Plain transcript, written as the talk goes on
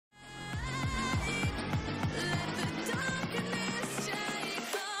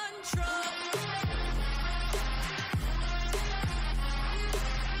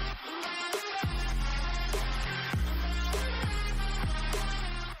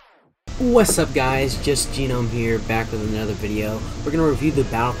What's up guys, just Genome here, back with another video. We're going to review the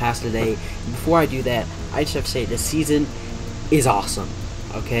Battle Pass today. Before I do that, I just have to say this season is awesome,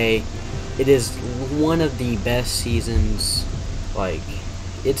 okay? It is one of the best seasons. Like,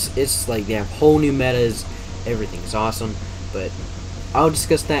 it's like they have whole new metas, everything's awesome, but I'll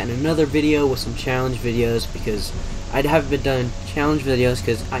discuss that in another video with some challenge videos, because I haven't been done challenge videos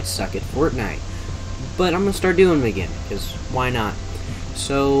because I suck at Fortnite. But I'm going to start doing them again, because why not?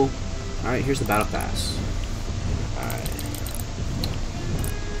 So, alright, here's the Battle Pass. Alright.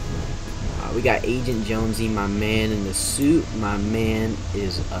 We got Agent Jonesy, my man in the suit. My man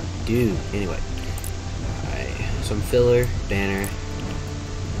is a dude. Anyway. Alright, some filler, banner.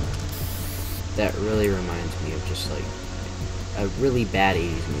 That really reminds me of just like a really bad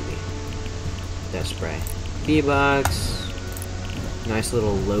 80s movie. That spray. V-Box. Nice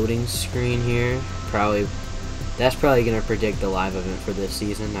little loading screen here. That's probably gonna predict the live event for this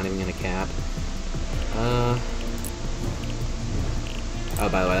season. Not even gonna cap. Oh,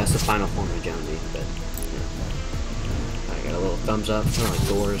 by the way, that's the final form of Jonesy. But yeah. I got a little thumbs up. Kind of like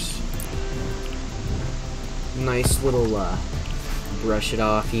doors. Nice little brush it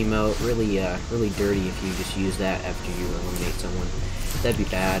off emote. Really, really dirty if you just use that after you eliminate someone. That'd be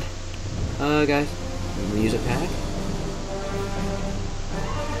bad. Guys, music pack.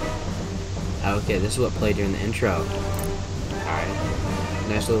 Okay, this is what played during the intro. Alright.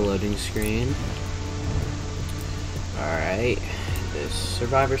 Nice little loading screen. Alright. This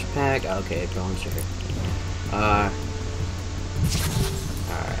Survivors pack. Okay, Bronze shirt. Alright.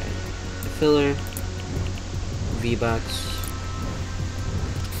 Filler. V-Bucks.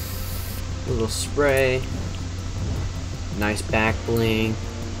 Little spray. Nice back bling.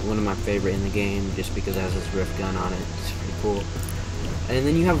 One of my favorite in the game, just because it has this rift gun on it. It's pretty cool. And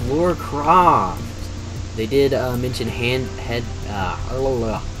then you have Lara Croft. They did mention hand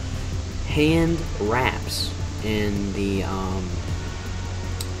wraps in the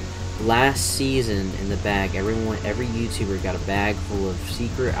last season. In the bag, every YouTuber got a bag full of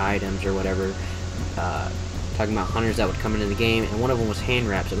secret items or whatever, talking about hunters that would come into the game, and one of them was hand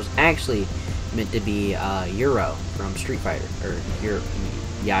wraps. It was actually meant to be Euro from Street Fighter, or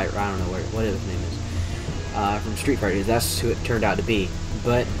yeah, I don't know what his name is. From Street Fighter. That's who it turned out to be.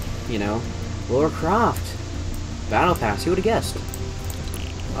 But, you know, Lara Croft. Battle Pass, who would have guessed?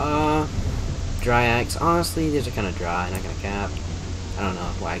 Dry axe. Honestly, these are kind of dry, not gonna cap. I don't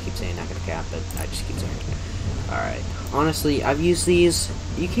know why I keep saying not gonna cap, but I just keep saying it. Alright. Honestly, I've used these.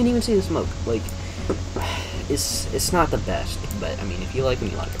 You can't even see the smoke. Like, it's not the best, but, I mean, if you like them,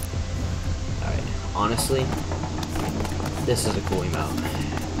 you like them. Alright. Honestly, this is a cool emote.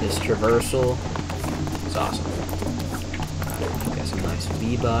 This traversal. It's awesome. Alright, got some nice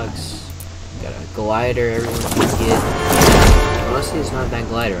V-Bucks. Got a glider everyone can get. Honestly, it's not a bad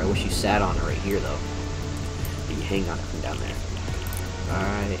glider. I wish you sat on it right here, though. But you hang on it from down there.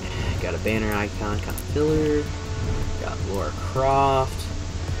 Alright, got a banner icon, kind of filler. Got Lara Croft.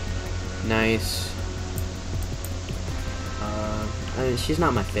 Nice. I mean, she's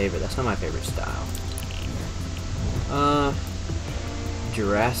not my favorite. That's not my favorite style.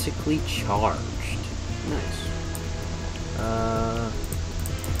 Jurassically charged. Nice.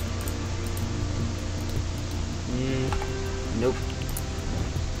 Nope.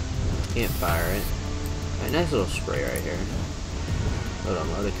 Can't fire it. Alright, nice little spray right here. Load on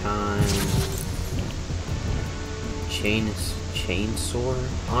Loticon. Chainsaw.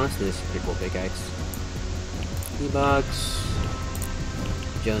 Honestly, this is a pretty cool pickaxe. V-Bucks.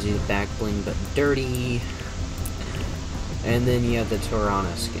 Jonesy the back bling, but dirty. And then you have the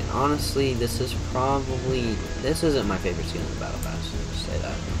Torana skin. Honestly, this isn't my favorite skin in the Battle Pass. I'll just say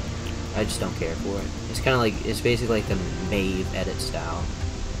that. I just don't care for it. It's kind of like, it's basically like the Maeve edit style.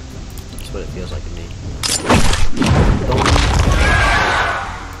 That's what it feels like to me.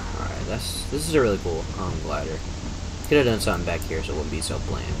 Alright, this is a really cool glider. Could have done something back here so it wouldn't be so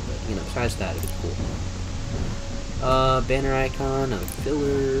bland, but you know, besides that, it's cool. Banner icon, a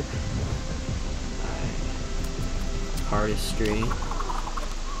filler. Artistry. Okay.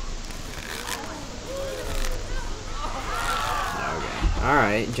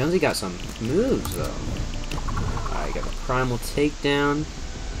 Alright, Jonesy got some moves though. Alright, got the primal takedown.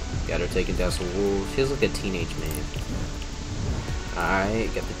 Got her taking down some wolves. She looks like a teenage man.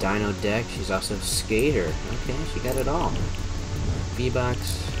 Alright, got the dino deck. She's also a skater. Okay, she got it all. V-Box.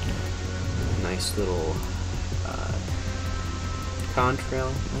 Nice little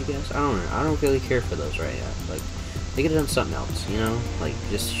contrail, I guess. I don't know. I don't really care for those right yet. Like, they could have done something else, you know? Like,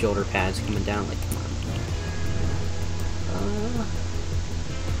 just shoulder pads coming down, like, come on.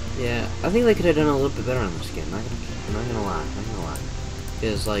 Yeah, I think they could have done a little bit better on the skin. I'm not gonna lie.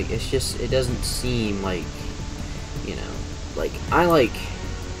 because like it doesn't seem like, you know, like I like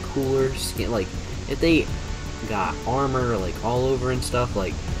cooler skin. Like if they got armor like all over and stuff,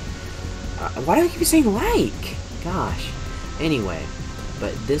 like why do I keep saying like? Gosh. Anyway,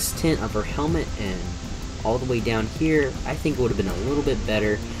 but this tint of her helmet and all the way down here, I think it would have been a little bit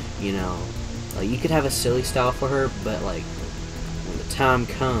better. You know, like you could have a silly style for her, but like when the time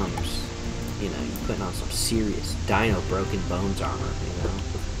comes, you know, you're putting on some serious Dino Broken Bones armor. You know,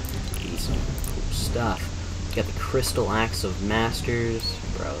 be some cool stuff. You got the Crystal Axe of Masters,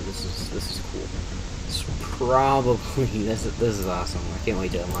 bro. This is cool. It's probably this is awesome. I can't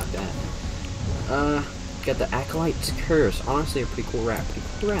wait to unlock that. Got the Acolyte's Curse. Honestly, a pretty cool wrap.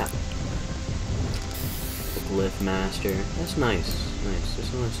 The Glyph Master. That's nice. Nice.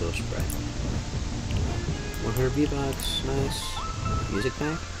 There's a nice little spray. 100 V-Bucks. Nice. Music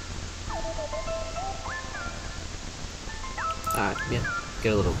pack. Alright, yeah.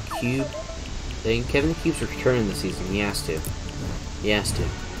 Get a little cube thing. Kevin the Cube's returning this season. He has to.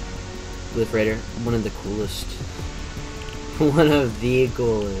 Glyph Raider. One of the coolest. One of the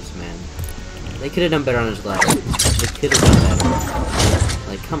coolest, man. They could have done better on his glider. They could have done better.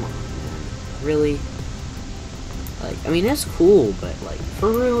 Like, come on, man. Really? Like, I mean, that's cool, but, like, for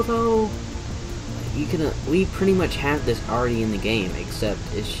real, though? Like, you can, we pretty much have this already in the game, except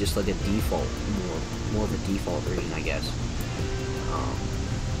it's just like a default, more of a default version, I guess.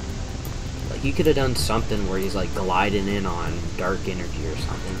 Like, you could have done something where he's, like, gliding in on dark energy or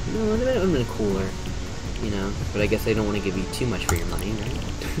something. No, it would have been cooler, you know? But I guess they don't want to give you too much for your money, right?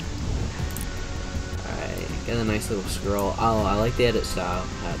 Got a nice little scroll. Oh, I like the edit style.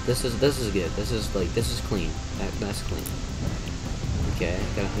 This is good. This is clean. That's clean. Okay,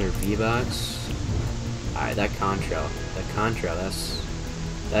 got 100 V-Bucks. Alright, that Contrail.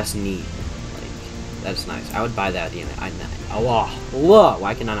 That's neat. Like, that's nice. I would buy that. You know,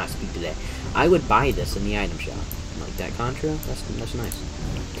 why can I not speak today? I would buy this in the item shop. Like that Contrail. That's nice.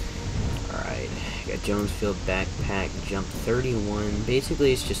 Alright, got Jonesfield backpack. Jump 31.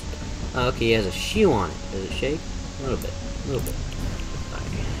 Basically, it's just. Okay, he has a shoe on it. Does it shake? A little bit.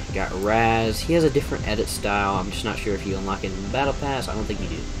 Okay. Got Raz. He has a different edit style. I'm just not sure if you unlock it in the Battle Pass. I don't think you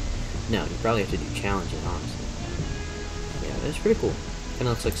do. No, you probably have to do challenges, honestly. Yeah, that's pretty cool. Kind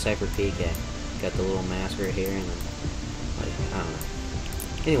of looks like Cypher PK. Got the little mask right here, and then, like, I don't know.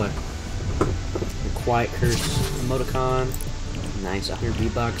 Anyway. The Quiet Curse emoticon. Nice, 100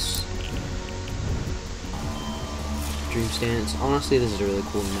 V-Bucks. Dream Stance. Honestly, this is a really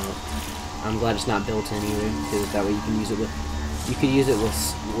cool note. I'm glad it's not built in either, because that way you can use it with. You could use it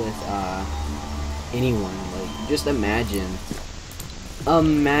with anyone. Like, just imagine. Who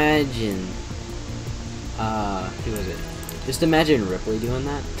is it? Just imagine Ripley doing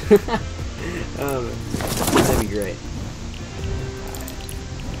that. That'd be great.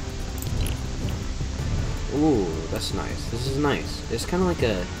 Ooh, that's nice. This is nice. It's kind of like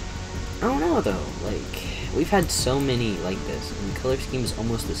a. I don't know though. Like. We've had so many like this, and the color scheme is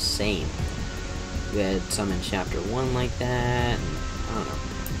almost the same. We had some in Chapter 1 like that, and I don't know.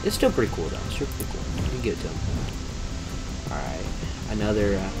 It's still pretty cool, though. It's still pretty cool. You can give it to him. Alright,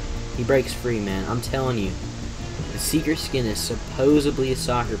 another, he breaks free, man. I'm telling you, the Secret Skin is supposedly a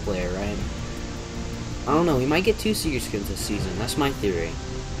soccer player, right? I don't know, we might get 2 Secret Skins this season. That's my theory.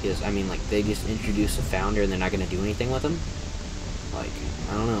 Because, I mean, like, they just introduced a founder and they're not going to do anything with him. Like,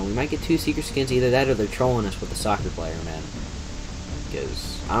 I don't know. We might get 2 Secret Skins. Either that or they're trolling us with the soccer player, man.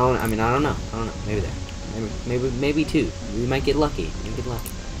 Because I don't know. Maybe there. Maybe 2. We might get lucky.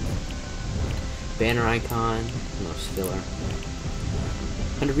 Banner icon. Most filler.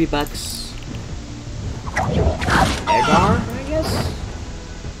 100 V-Bucks. Egar, I guess.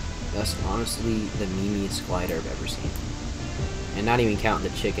 That's honestly the memeiest glider I've ever seen. And not even counting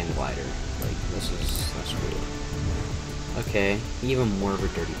the chicken glider. Like, that's weird. Okay, even more of a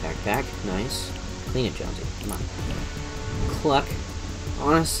dirty backpack. Nice. Clean it, Jonesy. Come on. Cluck.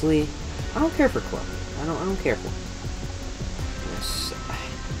 Honestly, I don't care for Cluck. I don't care for him. Yes.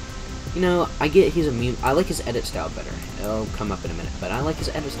 You know, I get he's a meme. I like his edit style better. It'll come up in a minute, but I like his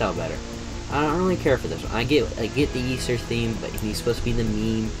edit style better. I don't really care for this one. I get the Easter theme, but he's supposed to be the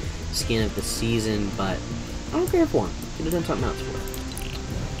meme skin of the season, but I don't care for him. Could have done something else for it.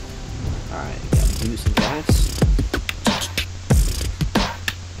 Alright, got Boots and Gas.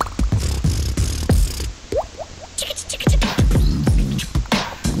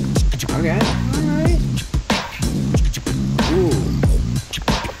 Okay, alright.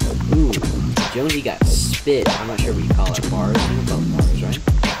 Ooh. Jonesy got spit. I'm not sure what you call it. Bars? You call it bars, right?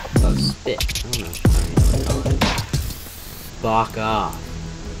 Oh, spit. I don't know what you call it. Bok off.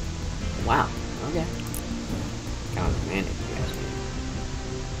 Wow. Okay. Kind of romantic, if you ask me.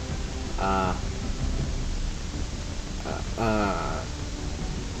 Uh,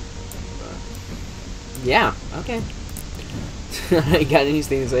 yeah, okay. I ain't got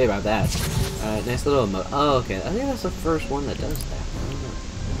anything to say about that. Nice little emote. Oh, okay. I think that's the first one that does that. I don't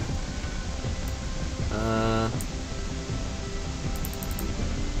know.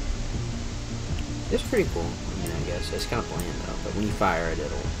 It's pretty cool. I mean, I guess. It's kind of bland, though. But when you fire it,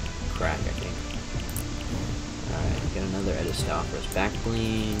 it'll crack, I think. Alright, got another edit style for us. Back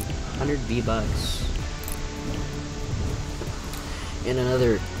bling. 100 V-Bucks. And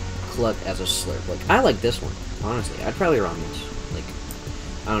another cluck as a slurp. Like, I like this one, honestly. I'd probably run this. Like,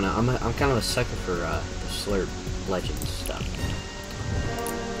 I don't know. I'm kind of a sucker for the slurp legends stuff.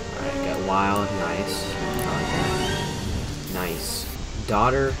 Alright, got wild. Nice. I like that. Nice.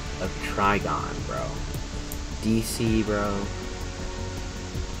 Daughter of Trigon, bro. DC, bro.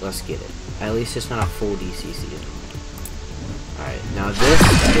 Let's get it. At least it's not a full DC season. Alright, now this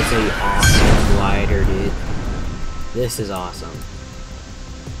is a awesome glider, dude. This is awesome.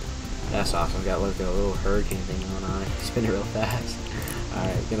 That's awesome. Got like a little hurricane thing going on. Spin it real fast.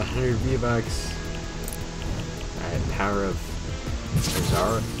 Alright, get 100 V-Bucks. Alright, power of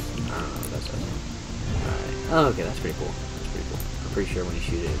Bizarre. I don't know what that says. Alright. Oh, okay, that's pretty cool. That's pretty cool. I'm pretty sure when you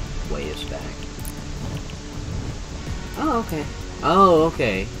shoot it, waves back. Oh, okay. Oh,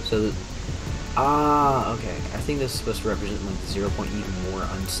 okay. So, okay. I think this is supposed to represent like the 0 point even more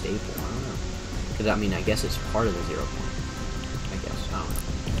unstable. I don't know. Because, I mean, I guess it's part of the 0 point. I guess. I don't know.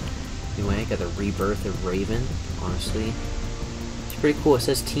 Anyway, got the rebirth of Raven, honestly. It's pretty cool. It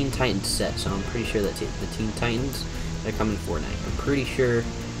says Teen Titans set, so I'm pretty sure that the Teen Titans, they're coming Fortnite. I'm pretty sure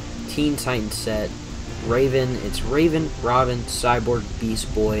Teen Titans set, Raven, it's Raven, Robin, Cyborg,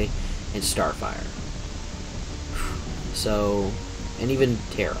 Beast Boy, and Starfire. So, and even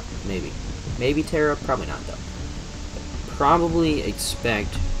Terra, maybe. Maybe Terra, probably not though. Probably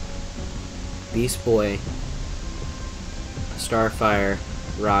expect Beast Boy, Starfire,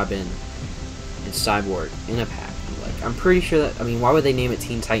 Robin, and Cyborg in a pack. Like, I'm pretty sure that, I mean, why would they name it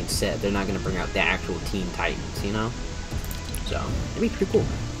Teen Titans set? They're not going to bring out the actual Teen Titans, you know? So, it'd be pretty cool.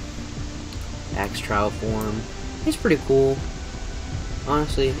 Axe Trial Form. It's pretty cool.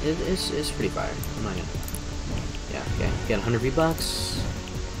 Honestly, it's pretty fire. I'm not gonna... Yeah, okay. Got 100 V-Bucks.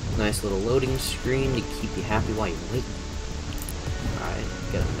 Nice little loading screen to keep you happy while you're waiting. Alright,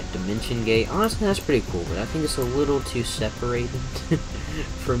 got a Dimension Gate. Honestly, that's pretty cool, but I think it's a little too separated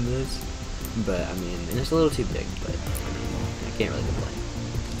from this. But, I mean, and it's a little too big, but, I mean, I can't really complain.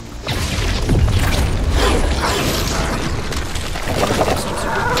 Alright. Got some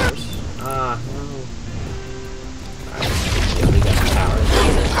superpowers. Ah, no. Alright, yeah, we got some powers.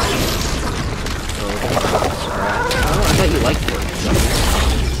 Oh, I thought you liked Fortnite.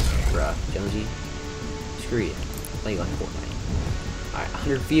 Bruh, Jonesy. Screw you. I thought you liked Fortnite. Alright,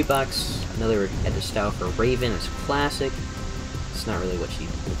 100 V-Bucks. Another edit style for Raven. It's classic. It's not really what she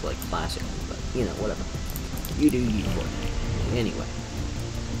looked like classic, but, you know, whatever. You do you, Fortnite. Anyway.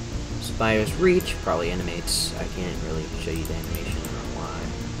 Spire's Reach probably animates. I can't really show you the animation. I don't know why.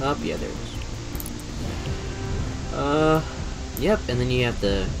 Oh, yeah, there it is. Yep, and then you have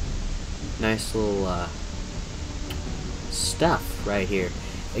the nice little, stuff right here.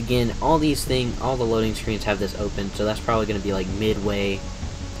 Again, all these things, all the loading screens have this open, so that's probably going to be like midway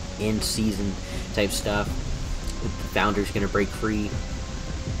in season type stuff. The founder's going to break free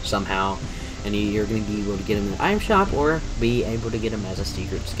somehow, and you're going to be able to get him in the item shop or be able to get him as a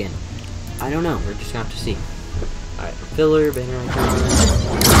secret skin. I don't know. We're just going to have to see. Alright, filler, banner icon.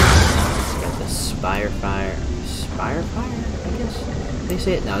 Got the Spirefire. Spirefire, I guess? They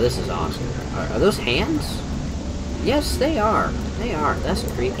say it. No, this is awesome. Are those hands? Yes, they are. They are. That's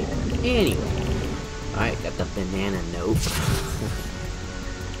creepy. Anyway. Alright, got the banana note.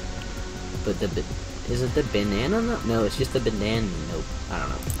 But is it the banana note? No, it's just the banana note. I don't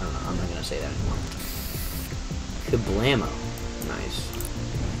know. I'm not gonna say that anymore. Kablamo. Nice.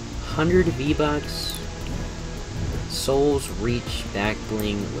 100 V-Bucks. Soul's Reach back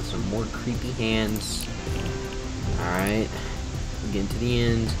bling with some more creepy hands. Alright. We're getting to the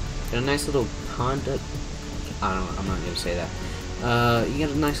end. Got a nice little conduct. I don't know. I'm not gonna say that. You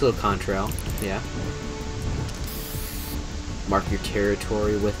got a nice little contrail. Yeah. Mark your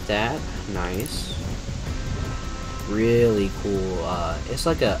territory with that. Nice. Really cool. It's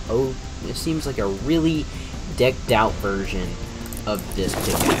like it seems like a really decked out version of this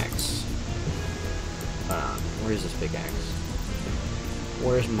pickaxe. Where's this pickaxe?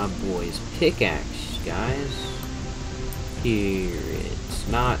 Where's my boy's pickaxe, guys? Here it's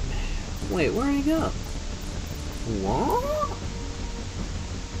not. Wait, where'd he go? What?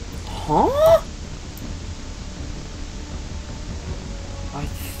 Huh?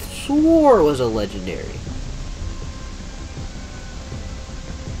 swore it was a legendary.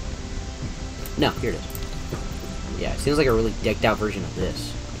 No, here it is. Yeah, it seems like a really decked out version of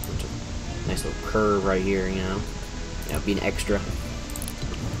this. Nice little curve right here, you know. Yeah, being extra.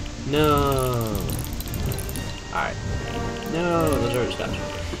 No. Alright. No, those are stops.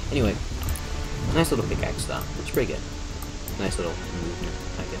 Anyway, nice little pickaxe though. It's pretty good. Nice little movement,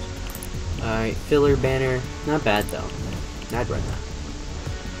 I guess. Alright, filler banner. Not bad though. I'd run that.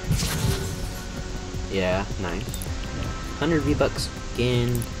 Yeah, nice. 100 V-Bucks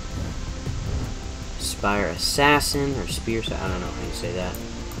skin. Spire Assassin or Spear. I don't know how you say that.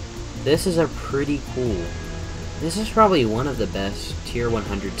 This is a pretty cool. This is probably one of the best tier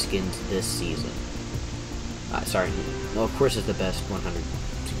 100 skins this season. Sorry. Well, of course it's the best 100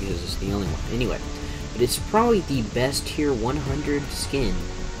 because it's the only one. Anyway, but it's probably the best tier 100 skin,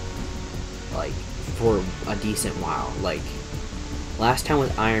 like, for a decent while. Like, last time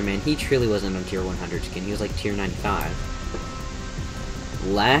with Iron Man, he truly wasn't a tier 100 skin. He was like tier 95.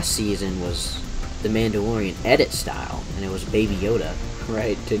 Last season was the Mandalorian edit style, and it was Baby Yoda,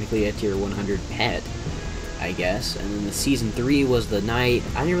 right? Technically a tier 100 pet, I guess. And then the season 3 was the Knight.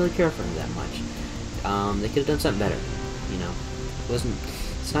 I didn't really care for him that much. They could have done something better, you know.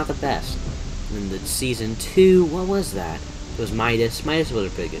 It's not the best. And the season 2, what was that? It was Midas. Midas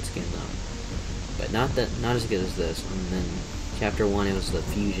was a pretty good skin though, but not as good as this. And then chapter 1, it was the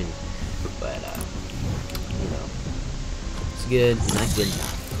fusion, but you know, it's good, not good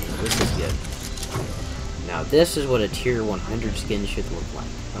enough. This is good. Now this is what a tier 100 skin should look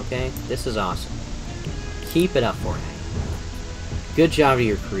like, okay? This is awesome. Keep it up, Fortnite. Good job to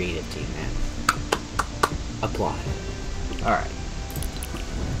your creative team, man. Applaud. Alright.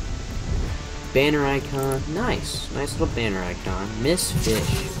 Banner icon. Nice. Nice little banner icon. Miss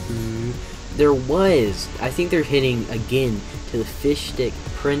Fish. There was. I think they're hitting again to the Fish Stick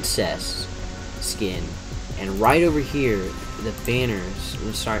Princess skin. And right over here, the banners.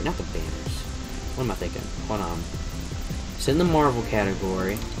 Sorry, not the banners. What am I thinking? Hold on. It's in the Marvel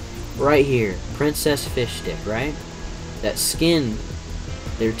category. Right here. Princess Fish Stick, right? That skin,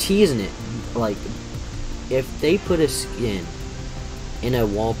 they're teasing it. Like, if they put a skin in a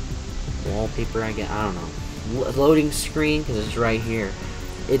wallpaper, I guess, I don't know. Loading screen, because it's right here.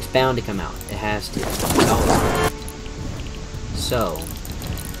 It's bound to come out. It has to. So,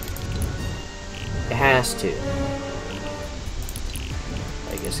 it has to.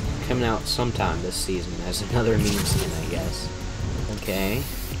 I guess coming out sometime this season as another meme skin, I guess. Okay.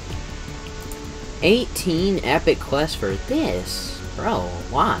 18 epic quests for this? Bro,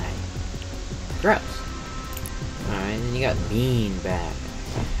 why? Gross. Alright, then you got Bean back.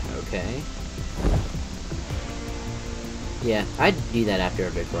 Okay. Yeah, I'd do that after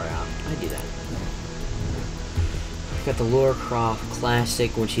a Big Royale. I'd do that. Got the Laura Croft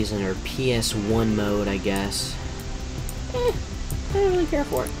Classic when she's in her PS1 mode, I guess. I don't really care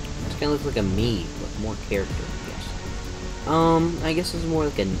for it. It kind of looks like a me with more character, I guess. I guess it's more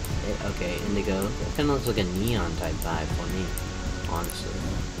like a... Okay, Indigo. It kind of looks like a neon type vibe for me, honestly.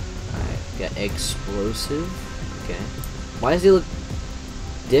 Alright, got Explosive. Okay. Why does he look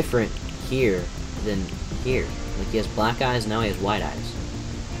different here than here? Like, he has black eyes, now he has white eyes.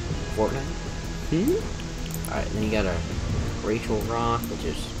 Fortnite? Alright, then you got a Rachel Rock, which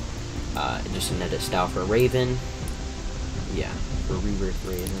is just an edit style for Raven. Yeah, for Rebirth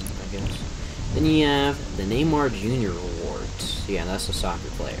Raven, I guess. Then you have the Neymar Jr. rewards. Yeah, that's the soccer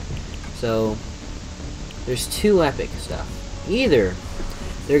player. So, there's two epic stuff. Either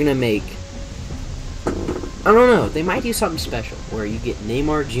they're gonna make... I don't know, they might do something special, where you get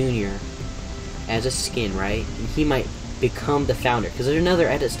Neymar Jr. as a skin, right? And he might become the founder, because there's another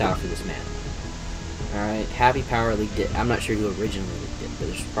edit style for this man. Alright, Happy Power leaked it. I'm not sure who originally leaked it, but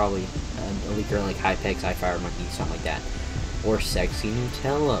there's probably a leaker like Hypex, iFire Monkey, something like that. Or Sexy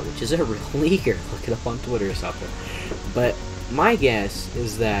Nutella, which is a real leaker. Look it up on Twitter or something. But my guess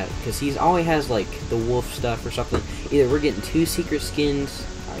is that, because he always has like the wolf stuff or something, either we're getting 2 secret skins.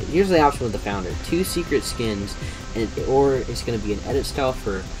 Alright, here's the option with the founder. 2 secret skins, or it's going to be an edit style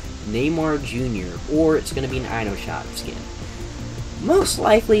for Neymar Jr., or it's going to be an item shop skin. Most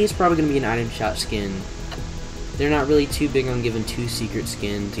likely, it's probably going to be an item shop skin. They're not really too big on giving 2 secret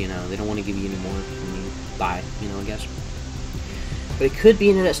skins, you know. They don't want to give you any more than you buy, you know, I guess. But it could be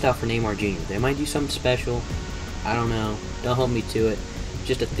an edit style for Neymar Jr. They might do something special. I don't know. Don't hold me to it.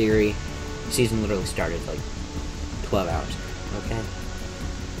 Just a theory. The season literally started like 12 hours ago, okay?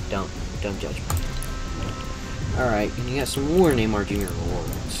 Don't judge me. Alright, and you got some more Neymar Jr.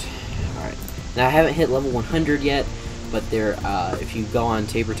 rewards. Alright. Now, I haven't hit level 100 yet, but they're if you go on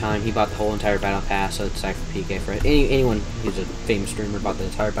Tabor Time, he bought the whole entire battle pass, so it's actually PK for it. Anyone who's a famous streamer bought the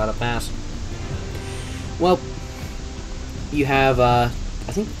entire battle pass. Well, you have I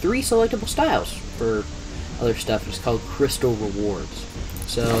think 3 selectable styles for other stuff. It's called Crystal Rewards.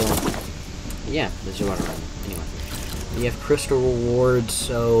 So yeah, this is what I run. Anyway, you have Crystal Rewards,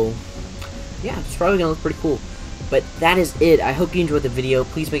 so yeah, it's probably gonna look pretty cool. But that is it. I hope you enjoyed the video.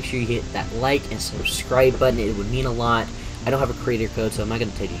 Please make sure you hit that like and subscribe button. It would mean a lot. I don't have a creator code, so I'm not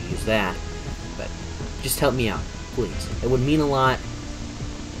going to tell you to use that. But just help me out, please. It would mean a lot.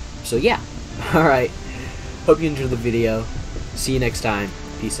 So yeah. Alright. Hope you enjoyed the video. See you next time.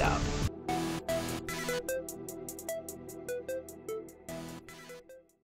 Peace out.